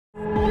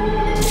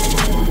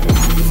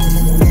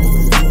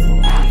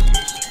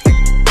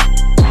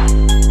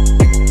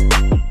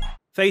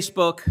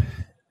Facebook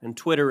and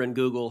Twitter and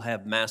Google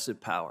have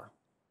massive power.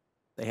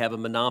 They have a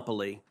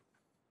monopoly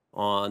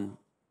on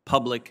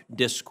public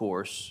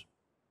discourse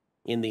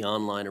in the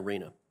online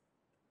arena.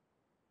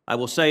 I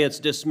will say it's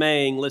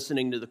dismaying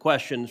listening to the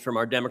questions from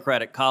our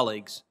Democratic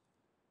colleagues,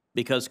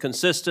 because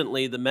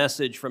consistently the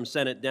message from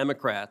Senate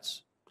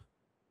Democrats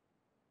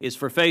is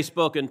for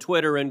Facebook and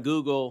Twitter and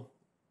Google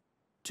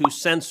to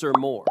censor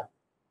more,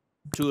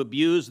 to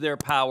abuse their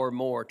power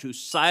more, to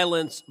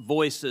silence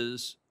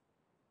voices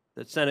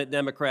that Senate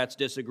Democrats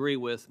disagree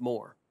with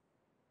more.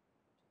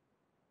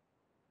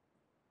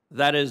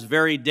 That is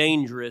very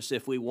dangerous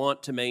if we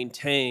want to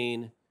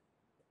maintain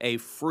a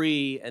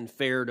free and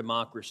fair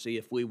democracy,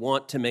 if we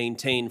want to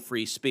maintain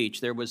free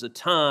speech. There was a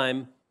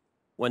time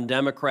when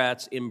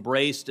Democrats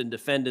embraced and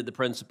defended the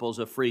principles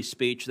of free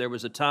speech. There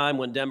was a time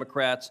when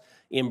Democrats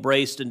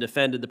embraced and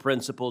defended the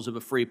principles of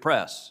a free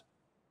press.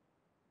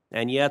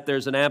 And yet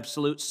there's an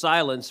absolute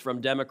silence from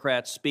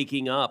Democrats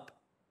speaking up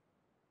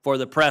for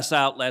the press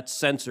outlets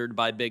censored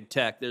by big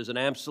tech. There's an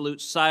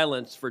absolute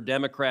silence for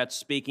Democrats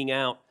speaking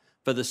out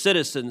for the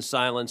citizens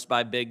silenced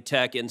by big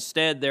tech.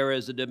 Instead, there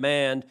is a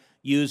demand: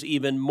 use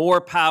even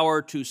more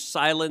power to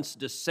silence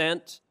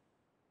dissent,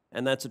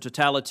 and that's a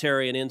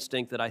totalitarian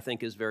instinct that I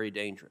think is very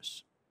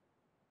dangerous.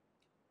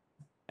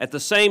 At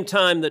the same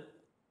time that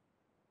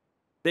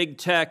big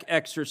tech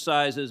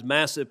exercises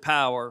massive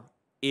power,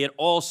 it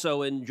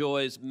also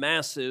enjoys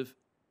massive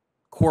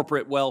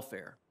corporate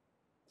welfare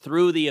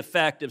through the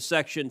effect of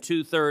Section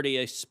 230,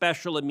 a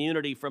special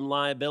immunity from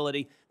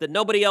liability that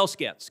nobody else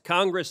gets.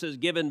 Congress has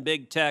given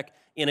big tech,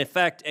 in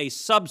effect, a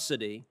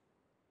subsidy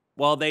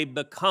while they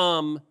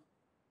become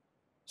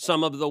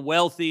some of the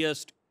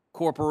wealthiest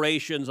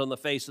corporations on the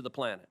face of the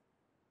planet.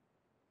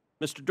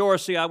 Mr.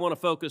 Dorsey, I want to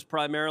focus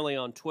primarily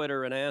on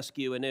Twitter and ask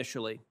you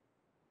initially,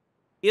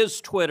 is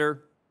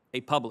Twitter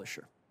a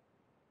publisher?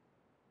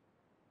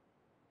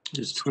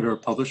 Is Twitter a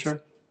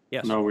publisher?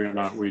 Yes. No, we are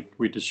not.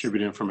 We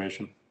distribute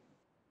information.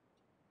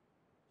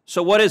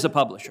 So what is a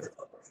publisher?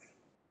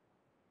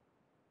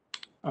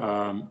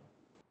 An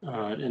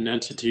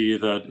entity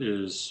that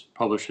is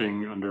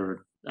publishing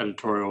under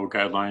editorial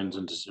guidelines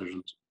and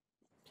decisions.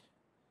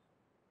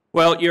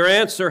 Well, your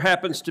answer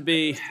happens to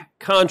be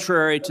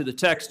contrary to the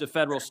text of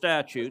federal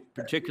statute,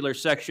 particular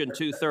Section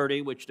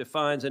 230, which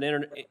defines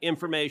an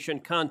information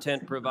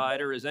content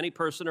provider as any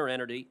person or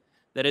entity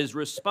that is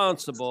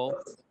responsible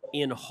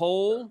in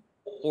whole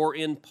or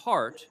in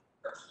part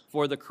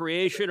for the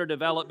creation or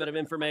development of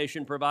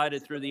information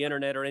provided through the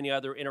internet or any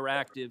other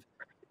interactive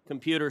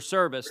computer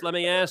service. Let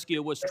me ask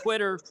you, was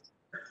Twitter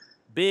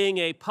being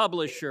a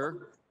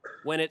publisher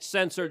when it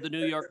censored the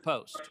New York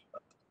Post?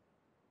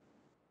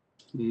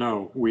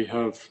 No, we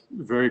have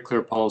very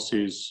clear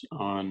policies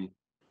on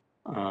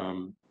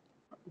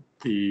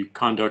the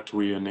conduct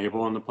we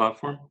enable on the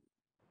platform.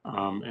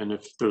 And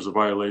if there's a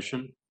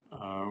violation,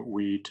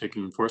 we take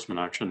an enforcement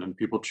action, and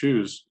people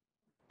choose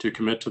to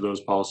commit to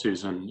those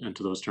policies and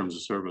to those terms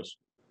of service.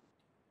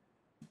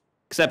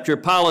 Except your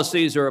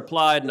policies are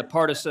applied in a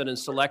partisan and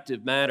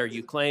selective manner.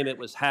 You claim it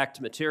was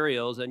hacked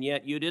materials, and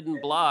yet you didn't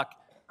block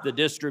the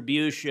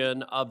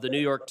distribution of the New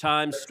York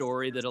Times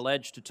story that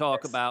alleged to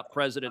talk about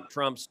President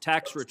Trump's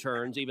tax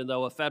returns, even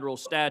though a federal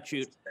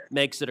statute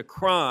makes it a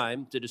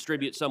crime to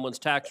distribute someone's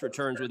tax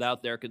returns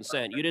without their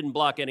consent. You didn't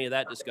block any of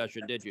that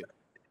discussion, did you?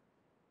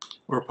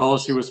 Our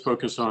policy was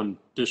focused on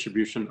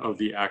distribution of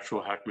the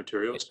actual hack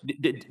materials.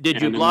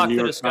 Did you block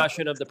the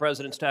discussion of the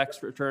president's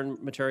tax return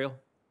material?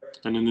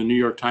 And in the New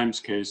York Times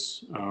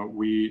case,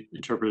 we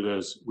interpreted it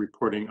as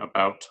reporting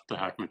about the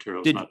hack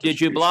materials. Did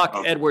you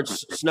block Edward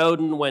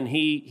Snowden when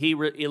he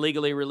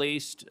illegally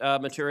released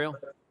material?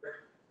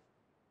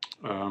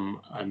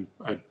 I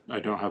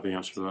don't have the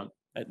answer to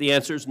that. The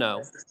answer is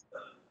no.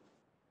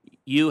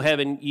 You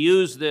haven't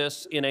used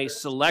this in a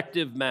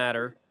selective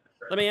manner.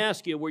 Let me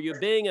ask you, were you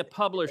being a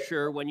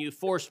publisher when you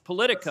forced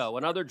Politico,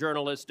 another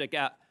journalistic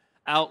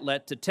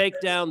outlet, to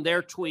take down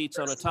their tweets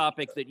on a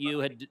topic that you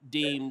had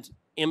deemed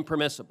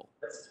impermissible?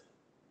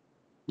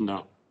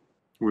 No.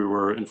 We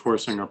were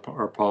enforcing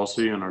our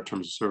policy and our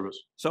terms of service.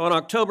 So on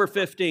October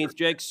 15th,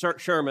 Jake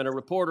Sherman, a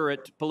reporter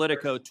at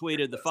Politico,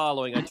 tweeted the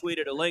following. I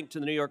tweeted a link to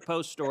the New York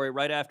Post story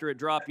right after it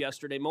dropped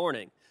yesterday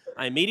morning.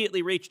 I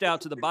immediately reached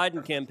out to the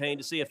Biden campaign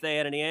to see if they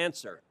had any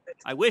answer.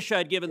 I wish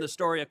I'd given the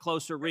story a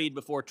closer read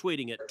before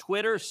tweeting it.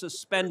 Twitter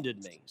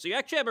suspended me. So you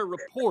actually have a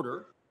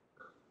reporter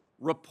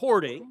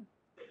reporting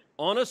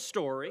on a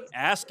story,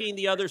 asking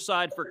the other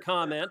side for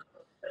comment.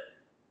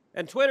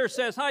 And Twitter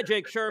says, hi,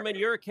 Jake Sherman,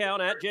 your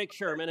account at Jake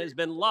Sherman has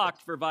been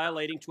locked for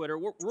violating Twitter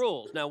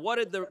rules. Now, what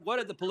did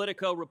the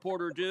Politico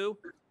reporter do?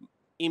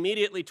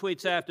 Immediately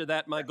tweets after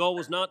that, my goal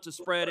was not to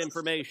spread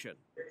information.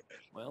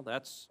 Well,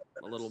 that's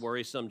a little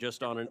worrisome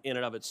just in and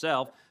of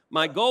itself.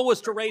 My goal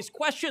was to raise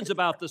questions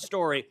about the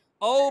story.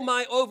 Oh,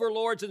 my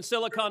overlords in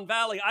Silicon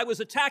Valley, I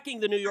was attacking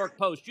the New York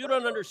Post. You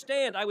don't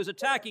understand. I was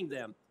attacking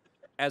them,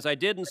 as I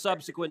did in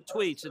subsequent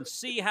tweets, and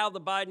see how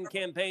the Biden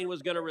campaign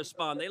was going to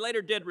respond. They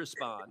later did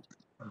respond.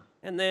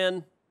 And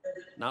then,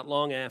 not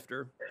long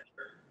after,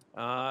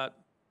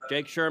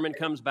 Jake Sherman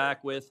comes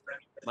back with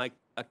my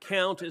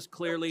account is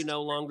clearly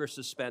no longer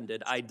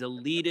suspended. I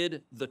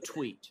deleted the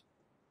tweet.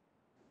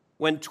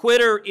 When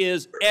Twitter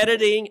is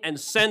editing and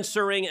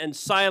censoring and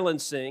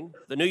silencing,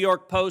 the New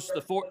York Post,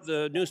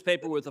 the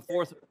newspaper with the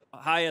fourth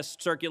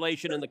highest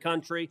circulation in the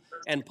country,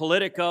 and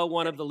Politico,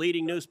 one of the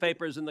leading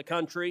newspapers in the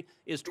country,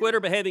 is Twitter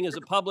behaving as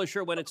a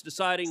publisher when it's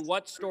deciding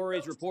what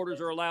stories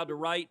reporters are allowed to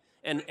write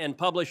and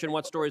publish and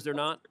what stories they're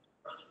not?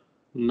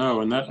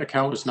 No, and that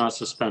account was not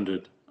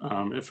suspended.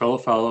 It fell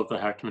afoul of the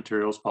hacked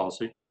materials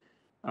policy.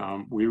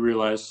 We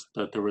realized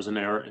that there was an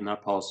error in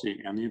that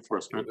policy and the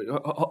enforcement.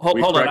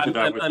 Hold on,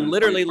 I'm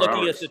literally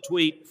looking at the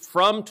tweet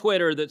from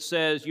Twitter that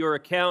says your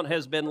account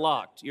has been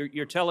locked.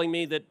 You're telling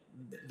me that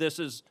this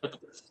is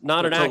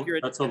not an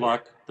accurate... That's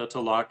a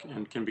lock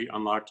and can be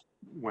unlocked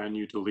when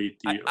you delete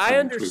the... I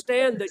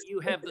understand that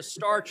you have the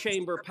star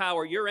chamber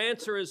power. Your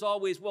answer is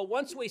always, well,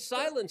 once we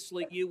silence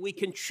you, we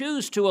can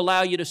choose to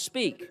allow you to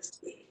speak.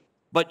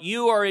 But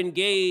you are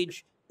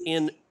engaged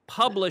in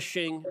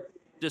publishing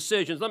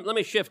decisions. Let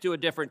me shift to a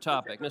different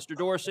topic. Mr.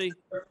 Dorsey,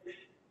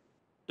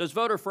 does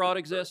voter fraud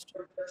exist?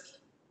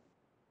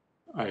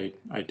 I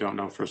don't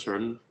know for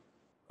certain.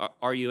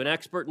 Are you an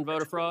expert in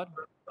voter fraud?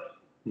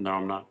 No,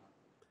 I'm not.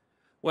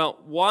 Well,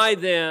 why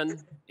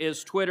then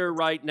is Twitter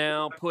right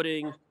now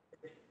putting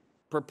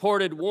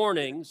purported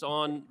warnings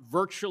on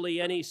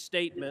virtually any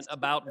statement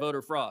about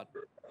voter fraud?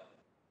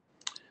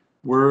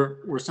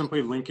 We're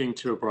simply linking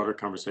to a broader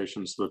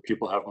conversation so that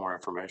people have more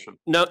information.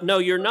 No,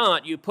 you're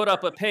not. You put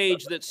up a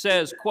page that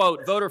says,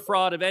 quote, voter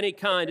fraud of any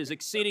kind is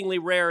exceedingly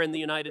rare in the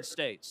United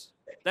States.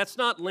 That's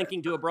not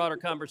linking to a broader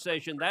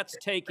conversation. That's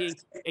taking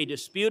a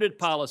disputed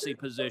policy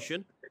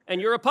position,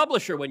 and you're a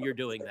publisher when you're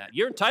doing that.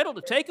 You're entitled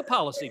to take a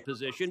policy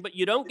position, but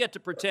you don't get to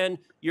pretend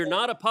you're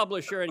not a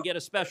publisher and get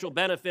a special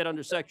benefit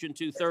under Section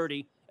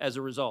 230 as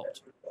a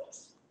result.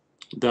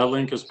 That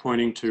link is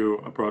pointing to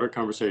a broader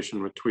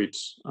conversation with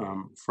tweets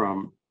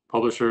from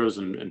publishers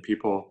and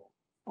people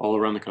all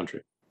around the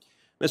country.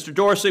 Mr.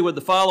 Dorsey, would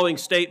the following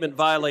statement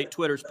violate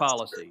Twitter's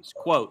policies?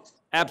 Quote,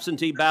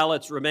 absentee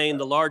ballots remain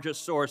the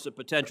largest source of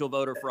potential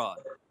voter fraud.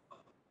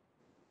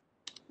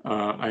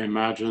 I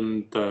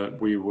imagine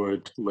that we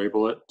would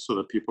label it so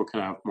that people can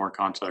have more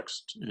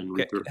context in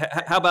read through.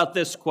 How about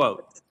this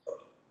quote?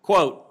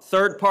 Quote,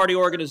 third-party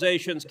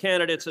organizations,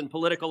 candidates, and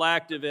political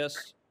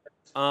activists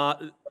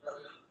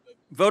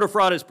voter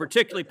fraud is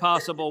particularly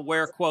possible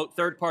where, quote,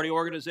 third-party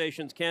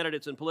organizations,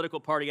 candidates, and political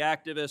party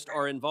activists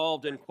are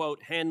involved in,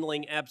 quote,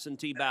 handling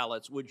absentee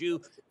ballots. Would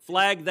you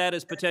flag that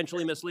as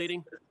potentially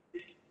misleading?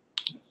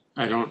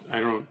 I don't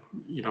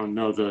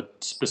know the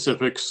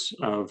specifics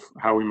of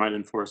how we might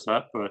enforce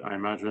that, but I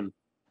imagine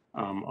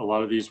a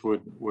lot of these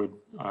would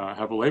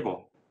have a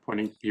label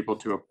pointing people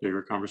to a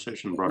bigger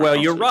conversation. Well,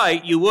 you're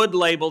right. You would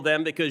label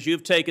them because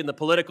you've taken the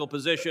political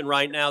position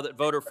right now that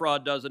voter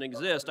fraud doesn't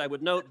exist. I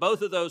would note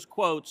both of those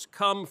quotes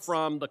come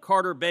from the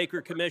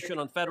Carter-Baker Commission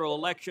on Federal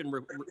Election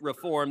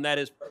Reform. That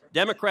is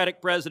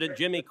Democratic President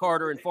Jimmy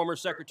Carter and former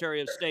Secretary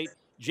of State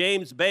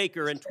James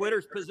Baker. And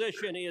Twitter's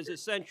position is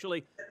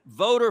essentially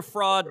voter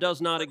fraud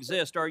does not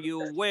exist. Are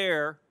you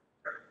aware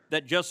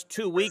that just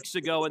 2 weeks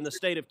ago in the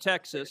state of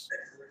Texas,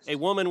 a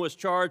woman was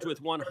charged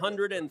with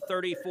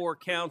 134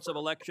 counts of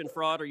election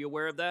fraud? Are you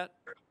aware of that?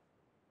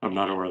 I'm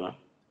not aware of that.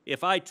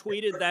 If I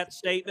tweeted that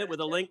statement with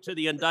a link to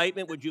the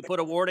indictment, would you put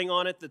a warning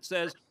on it that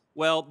says,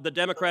 well, the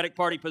Democratic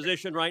Party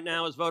position right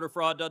now is voter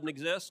fraud doesn't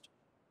exist?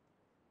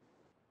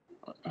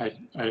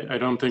 I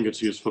don't think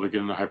it's useful to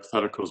get into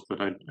hypotheticals,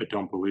 but I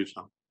don't believe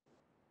so.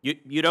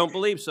 You don't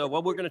believe so?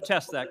 Well, we're going to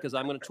test that because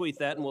I'm going to tweet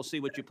that and we'll see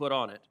what you put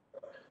on it.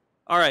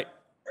 All right.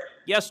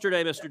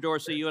 Yesterday, Mr.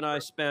 Dorsey, you and I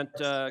spent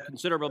a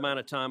considerable amount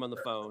of time on the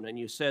phone, and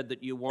you said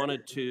that you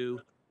wanted to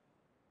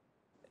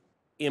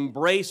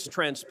embrace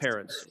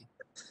transparency.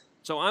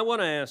 So I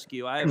want to ask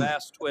you, I have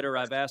asked Twitter,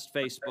 I've asked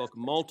Facebook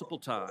multiple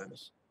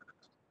times,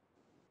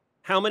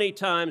 how many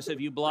times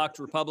have you blocked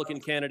Republican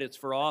candidates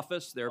for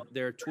office,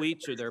 their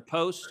tweets or their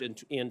posts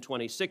in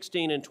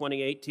 2016, and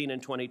 2018,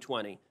 and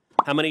 2020?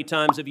 How many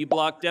times have you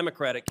blocked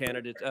Democratic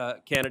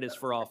candidates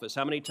for office?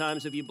 How many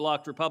times have you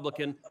blocked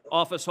Republican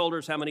office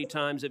holders? How many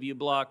times have you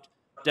blocked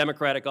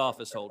Democratic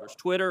office holders?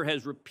 Twitter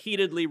has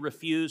repeatedly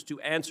refused to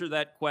answer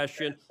that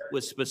question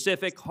with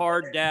specific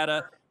hard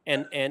data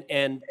and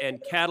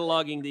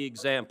cataloging the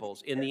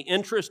examples. In the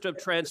interest of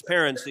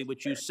transparency,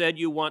 which you said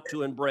you want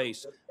to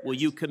embrace, will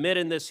you commit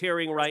in this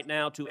hearing right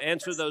now to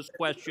answer those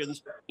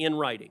questions in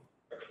writing?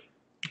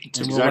 It's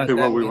exactly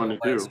what we want to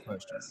do.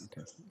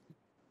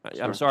 Okay.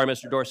 I'm sorry,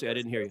 Mr. Dorsey, I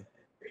didn't hear you.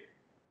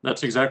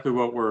 That's exactly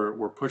what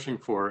we're pushing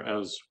for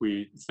as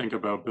we think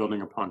about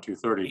building upon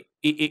 230.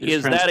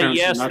 Is that a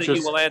yes that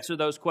you will answer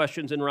those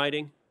questions in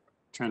writing?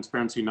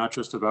 Transparency, not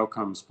just of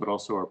outcomes, but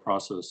also our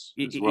process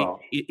as well.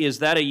 Is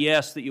that a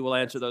yes that you will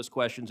answer those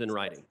questions in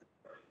writing?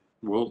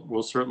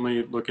 We'll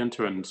certainly look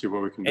into it and see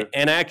what we can do.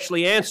 And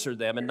actually answer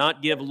them and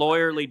not give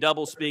lawyerly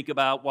doublespeak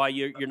about why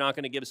you're not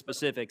going to give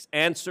specifics.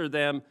 Answer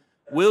them.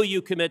 Will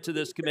you commit to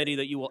this committee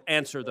that you will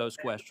answer those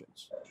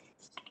questions?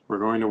 We're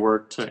going to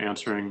work to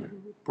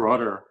answering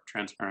broader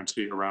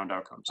transparency around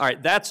outcomes. All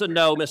right, that's a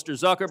no. Mr.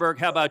 Zuckerberg,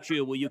 how about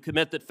you? Will you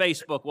commit that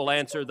Facebook will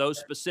answer those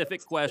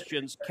specific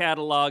questions,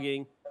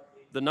 cataloging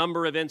the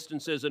number of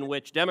instances in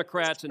which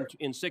Democrats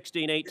in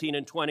 16, 18,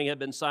 and 20 have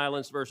been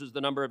silenced versus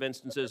the number of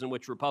instances in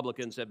which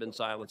Republicans have been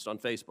silenced on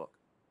Facebook?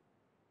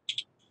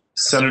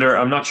 Senator,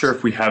 I'm not sure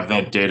if we have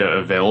that data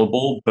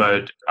available,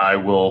 but I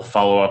will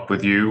follow up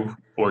with you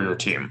or your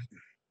team.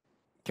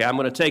 Okay, I'm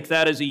going to take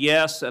that as a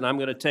yes, and I'm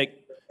going to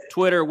take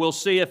Twitter. We'll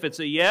see if it's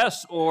a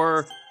yes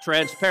or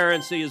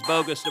transparency is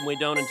bogus and we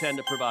don't intend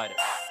to provide it.